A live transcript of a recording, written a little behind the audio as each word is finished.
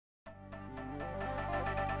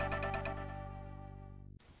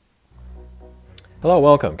Hello,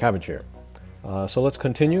 welcome, Cabbage here. So let's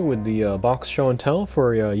continue with the box show and tell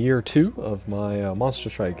for year 2 of my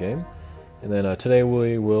Monster Strike game. And then today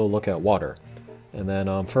we will look at water. And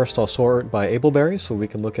then first I'll sort by Ableberry so we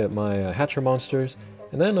can look at my Hatcher monsters.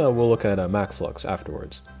 And then we'll look at Max Lux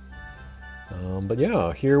afterwards. But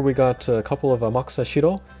yeah, here we got a couple of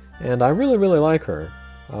Makusashiro. And I really like her.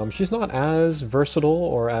 She's not as versatile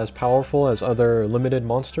or as powerful as other limited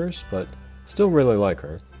monsters, but still really like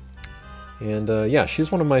her. And yeah,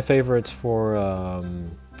 she's one of my favorites for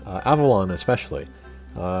Avalon especially.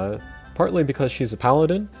 Partly because she's a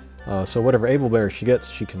paladin, so whatever Ableberry she gets,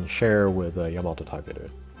 she can share with Yamato Takeru.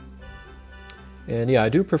 And yeah, I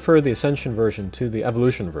do prefer the Ascension version to the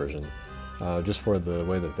Evolution version, just for the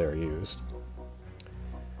way that they're used.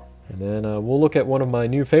 And then we'll look at one of my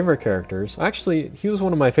new favorite characters. Actually, he was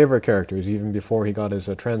one of my favorite characters even before he got his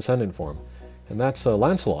Transcendent form, and that's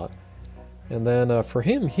Lancelot. And then for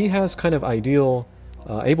him, he has kind of ideal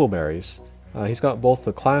Ableberries. He's got both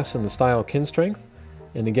the class and the style kin strength.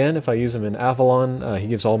 And again, if I use him in Avalon, he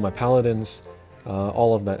gives all my paladins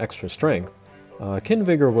all of that extra strength. Kin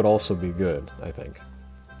Vigor would also be good, I think.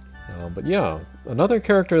 But yeah, another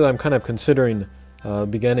character that I'm kind of considering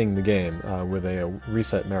beginning the game with a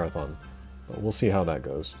reset marathon. But we'll see how that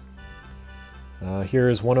goes.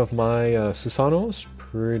 Here's one of my Susanos.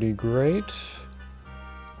 Pretty great.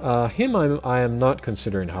 Him I am not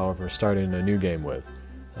considering, however, starting a new game with,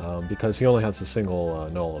 because he only has a single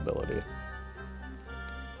null ability.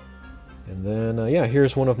 And then, yeah,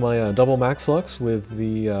 here's one of my double Max Lux with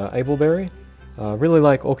the Ableberry. Really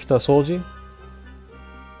like Okita Solji.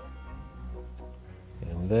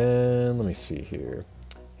 And then, let me see here.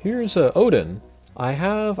 Here's Odin. I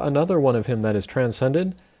have another one of him that is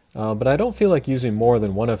transcended, but I don't feel like using more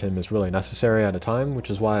than one of him is really necessary at a time, which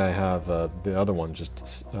is why I have the other one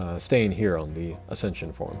just staying here on the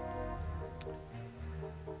Ascension form.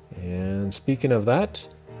 And speaking of that,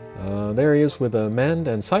 there he is with a Mend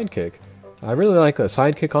and Sidekick. I really like a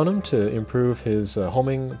Sidekick on him to improve his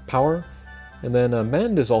homing power. And then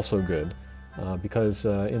Mend is also good, because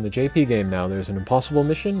in the JP game now there's an impossible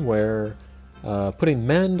mission where putting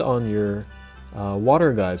Mend on your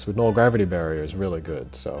water guys with null gravity barrier is really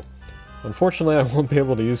good, so unfortunately I won't be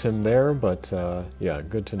able to use him there, but yeah,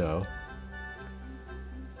 good to know.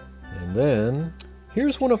 And then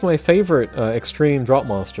here's one of my favorite extreme drop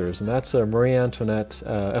monsters, and that's Marie Antoinette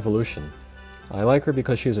Evolution. I like her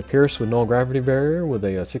because she's a Pierce with null gravity barrier with a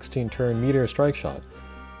 16-turn meteor strike shot,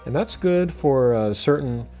 and that's good for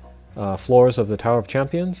certain floors of the Tower of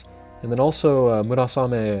Champions, and then also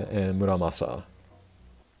Murasame and Muramasa.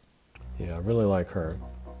 Yeah, I really like her.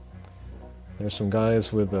 There's some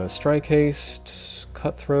guys with Strike Haste,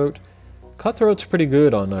 Cutthroat. Cutthroat's pretty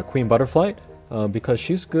good on Queen Butterfly, because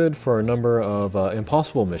she's good for a number of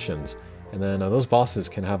impossible missions, and then those bosses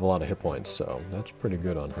can have a lot of hit points, so that's pretty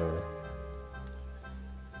good on her.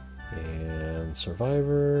 And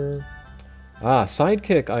Survivor...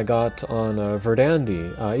 Sidekick I got on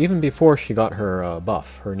Verdandi, even before she got her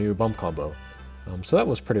buff, her new bump combo, so that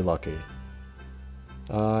was pretty lucky.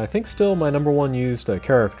 I think still my #1 used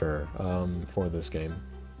character for this game.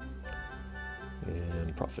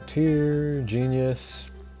 And Profiteer, Genius.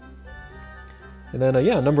 And then,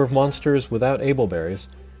 yeah, a number of monsters without Ableberries.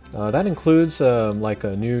 That includes like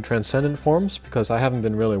new Transcendent forms, because I haven't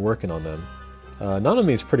been really working on them.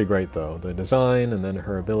 Nanami's pretty great though, the design and then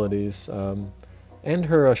her abilities, and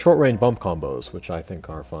her short-range bump combos, which I think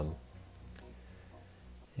are fun.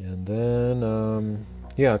 And then,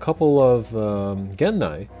 yeah, a couple of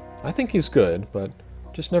Gennai. I think he's good, but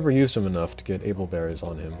just never used him enough to get Ableberries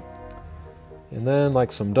on him. And then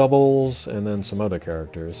like some doubles, and then some other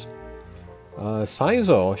characters.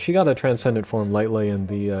 Saizo, she got a Transcendent form lately in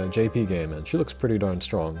the JP game, and she looks pretty darn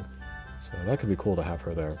strong. So that could be cool to have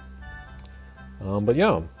her there. But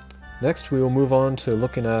yeah, next we will move on to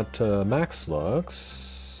looking at Max Lux.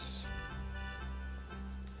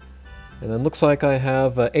 And then looks like I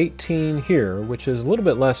have 18 here, which is a little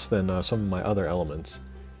bit less than some of my other elements.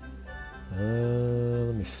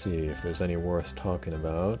 Let me see if there's any worth talking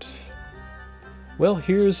about. Well,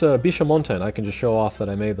 here's Bishamonten. I can just show off that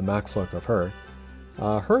I made the Max Lux of her.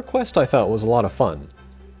 Her quest I felt was a lot of fun.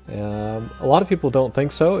 A lot of people don't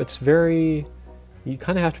think so. It's very... You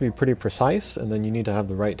kind of have to be pretty precise, and then you need to have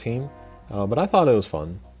the right team. But I thought it was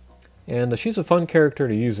fun. And she's a fun character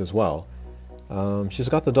to use as well. She's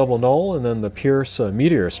got the double null and then the Pierce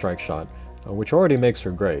meteor strike shot, which already makes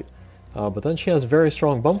her great. But then she has a very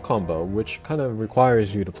strong bump combo, which kind of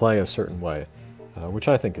requires you to play a certain way, which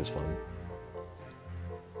I think is fun.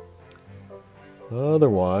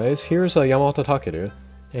 Otherwise, here's Yamato Takeru,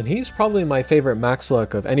 and he's probably my favorite Max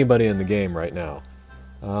Lux of anybody in the game right now.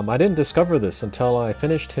 I didn't discover this until I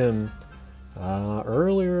finished him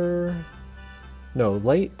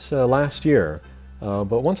late last year.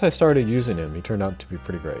 But once I started using him, he turned out to be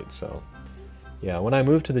pretty great, so... Yeah, when I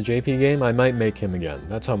move to the JP game, I might make him again.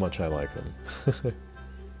 That's how much I like him.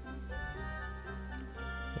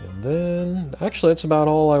 And then... Actually, that's about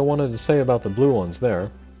all I wanted to say about the blue ones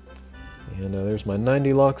there. And there's my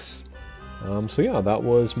 90 Lux. So yeah, that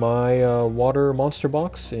was my water monster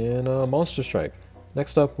box in Monster Strike.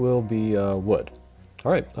 Next up will be wood.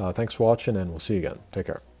 Alright, thanks for watching, and we'll see you again. Take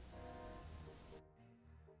care.